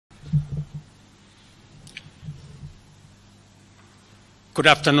Good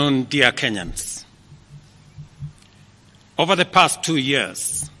afternoon, dear Kenyans. Over the past 2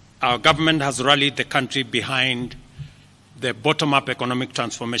 years, our government has rallied the country behind the bottom-up economic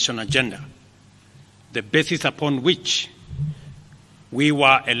transformation agenda, the basis upon which we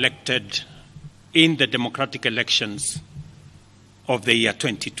were elected in the democratic elections of the year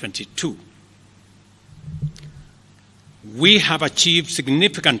 2022. We have achieved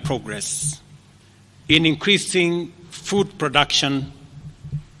significant progress in increasing food production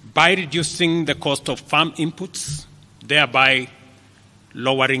by reducing the cost of farm inputs, thereby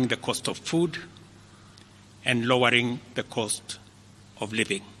lowering the cost of food and lowering the cost of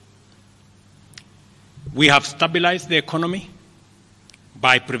living. We have stabilized the economy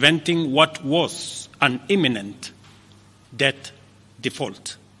by preventing what was an imminent debt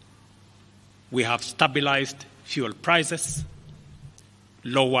default. We have stabilized fuel prices,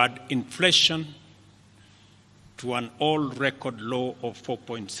 lowered inflation to an all-record low of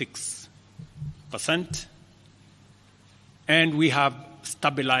 4.6%, and we have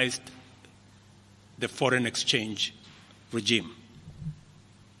stabilized the foreign exchange regime.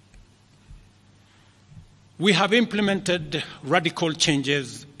 We have implemented radical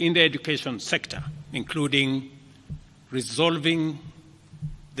changes in the education sector, including resolving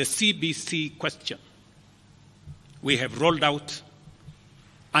the CBC question. We have rolled out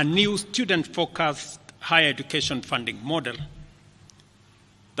a new student-focused higher education funding model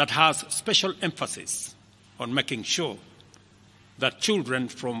that has special emphasis on making sure that children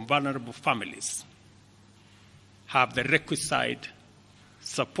from vulnerable families have the requisite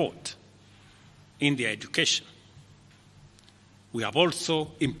support in their education. We have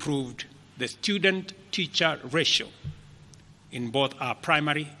also improved the student-teacher ratio in both our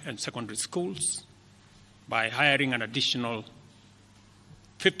primary and secondary schools by hiring an additional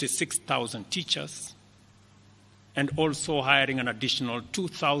 56,000 teachers and also hiring an additional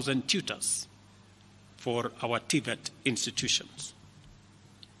 2,000 tutors for our TVET institutions.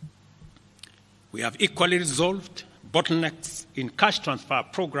 We have equally resolved bottlenecks in cash transfer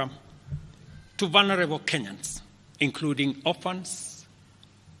program to vulnerable Kenyans, including orphans,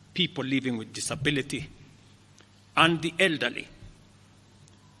 people living with disability, and the elderly.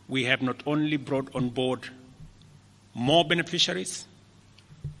 We have not only brought on board more beneficiaries,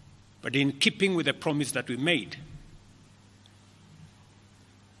 but in keeping with the promise that we made,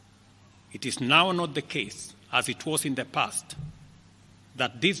 it is now not the case, as it was in the past,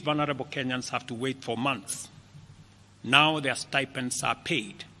 that these vulnerable Kenyans have to wait for months. Now their stipends are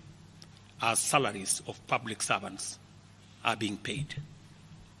paid as salaries of public servants are being paid.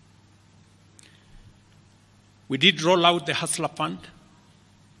 We did roll out the Hustler Fund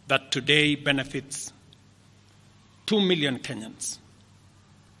that today benefits 2 million Kenyans.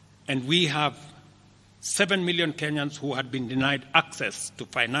 And we have 7 million Kenyans who had been denied access to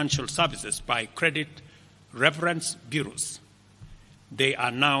financial services by credit reference bureaus. They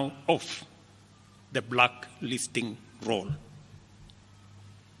are now off the blacklisting roll.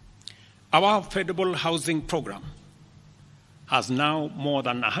 Our affordable housing program has now more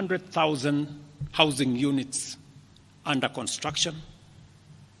than 100,000 housing units under construction.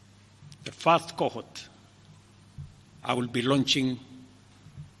 The first cohort I will be launching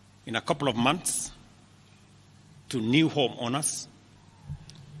in a couple of months to new homeowners,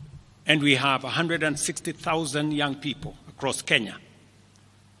 and we have 160,000 young people across Kenya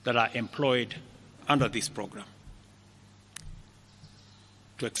that are employed under this program.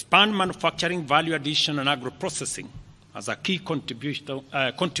 To expand manufacturing, value addition, and agro-processing as a key contributor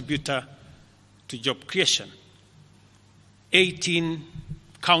to job creation, 18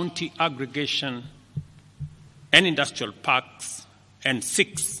 county aggregation and industrial parks and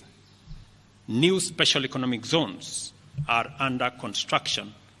 6 new special economic zones are under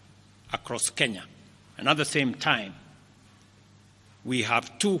construction across Kenya. And at the same time, we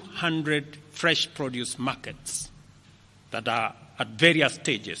have 200 fresh produce markets that are at various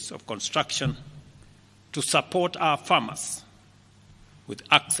stages of construction to support our farmers with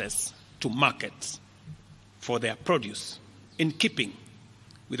access to markets for their produce, in keeping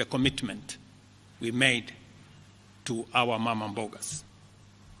with the commitment we made to our mama mbogas.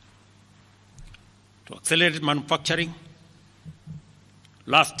 To accelerate manufacturing,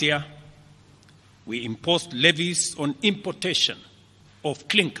 last year we imposed levies on importation of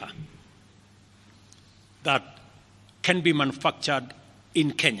clinker that can be manufactured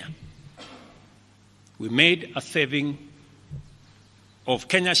in Kenya. We made a saving of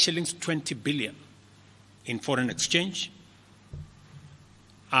Kenya shillings 20 billion in foreign exchange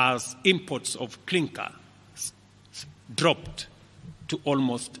as imports of clinker dropped to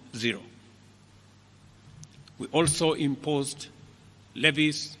almost zero. We also imposed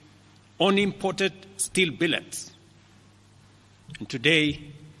levies on imported steel billets. And today,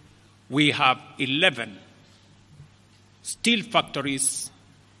 we have 11 steel factories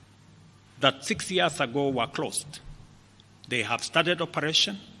that 6 years ago were closed. They have started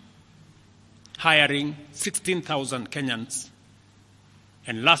operation, hiring 16,000 Kenyans,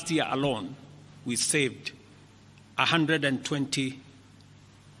 and last year alone, we saved 120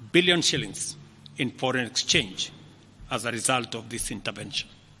 billion shillings in foreign exchange as a result of this intervention.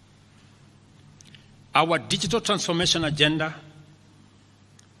 Our digital transformation agenda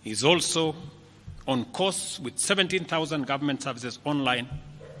is also on course with 17,000 government services online,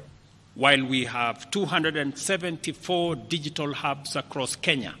 while we have 274 digital hubs across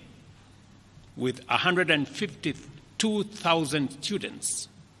Kenya with 152,000 students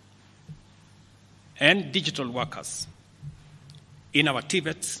and digital workers in our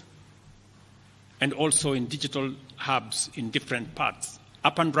TVETs and also in digital hubs in different parts,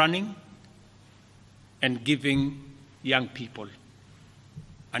 up and running and giving young people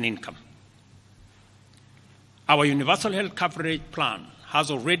an income. Our universal health coverage plan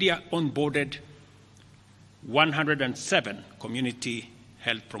has already onboarded 107 community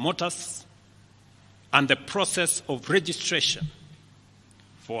health promoters, and the process of registration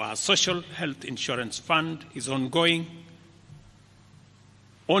for our social health insurance fund is ongoing,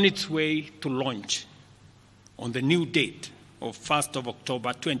 on its way to launch on the new date of 1st of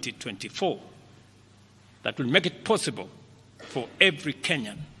October 2024 that will make it possible for every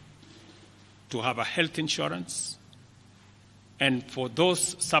Kenyan to have a health insurance and for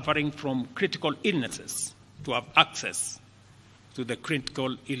those suffering from critical illnesses to have access to the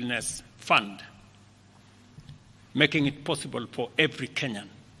critical illness fund, making it possible for every Kenyan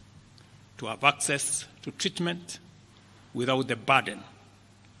to have access to treatment without the burden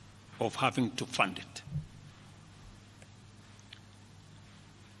of having to fund it.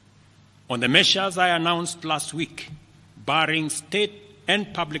 On the measures I announced last week, barring state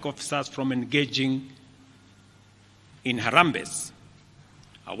and public officers from engaging in harambes,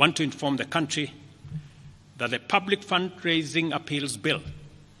 I want to inform the country that the Public Fundraising Appeals Bill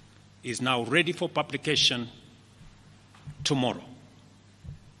is now ready for publication tomorrow.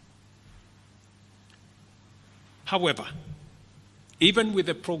 However, even with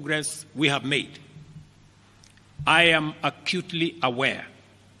the progress we have made, I am acutely aware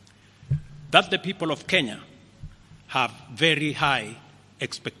that the people of Kenya have very high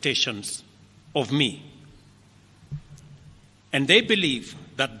expectations of me. And they believe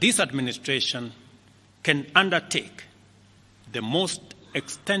that this administration can undertake the most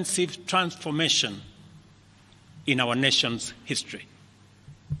extensive transformation in our nation's history.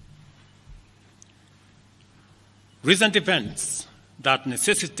 Recent events that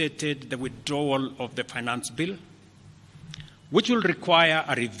necessitated the withdrawal of the finance bill, which will require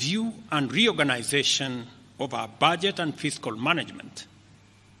a review and reorganization of our budget and fiscal management,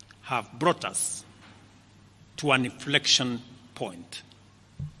 have brought us to an inflection point.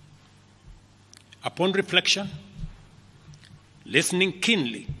 Upon reflection, listening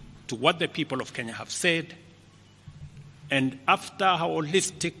keenly to what the people of Kenya have said, and after a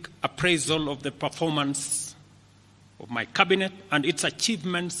holistic appraisal of the performance of my cabinet and its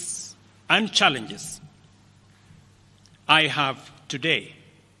achievements and challenges, I have today,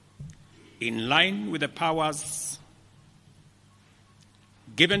 in line with the powers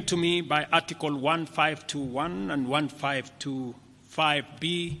given to me by Article 1521 and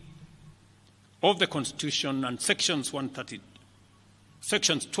 1525B of the Constitution and Sections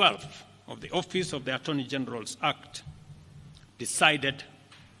 12 of the Office of the Attorney General's Act, decided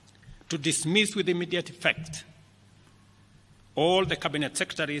to dismiss with immediate effect all the Cabinet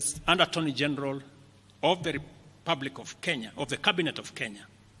Secretaries and Attorney General of the Republic of Kenya, of the Cabinet of Kenya,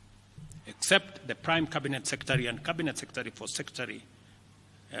 except the Prime Cabinet Secretary and Cabinet Secretary for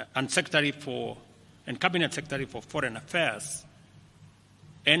Cabinet Secretary for Foreign Affairs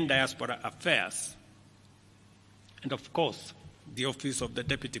and Diaspora Affairs. And of course, the Office of the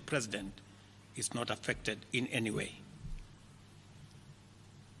Deputy President is not affected in any way.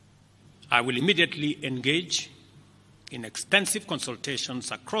 I will immediately engage in extensive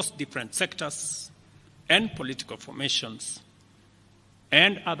consultations across different sectors and political formations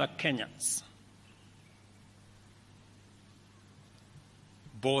and other Kenyans,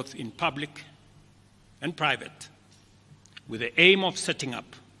 both in public and private, with the aim of setting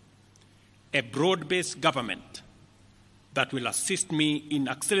up a broad-based government that will assist me in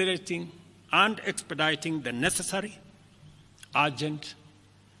accelerating and expediting the necessary, urgent,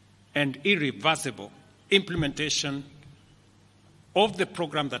 and irreversible implementation of the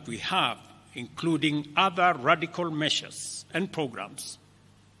program that we have including other radical measures and programs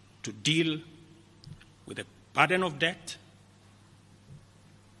to deal with the burden of debt,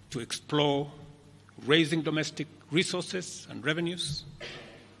 to explore raising domestic resources and revenues,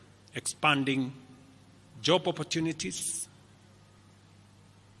 expanding job opportunities,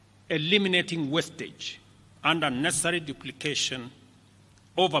 eliminating wastage and unnecessary duplication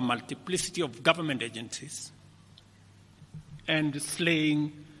over multiplicity of government agencies, and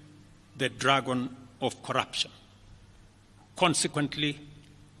slaying the dragon of corruption, consequently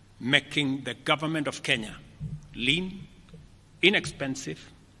making the government of Kenya lean,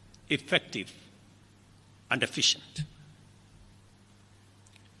 inexpensive, effective, and efficient.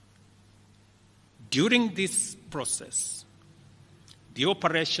 During this process, the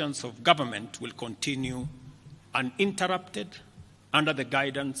operations of government will continue uninterrupted under the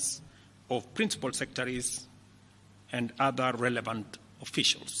guidance of principal secretaries and other relevant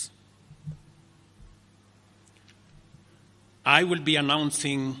officials. I will be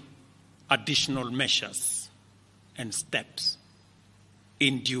announcing additional measures and steps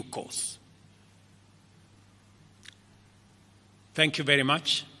in due course. Thank you very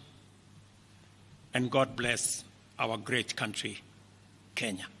much, and God bless our great country,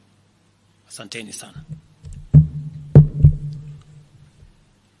 Kenya. Asanteni sana.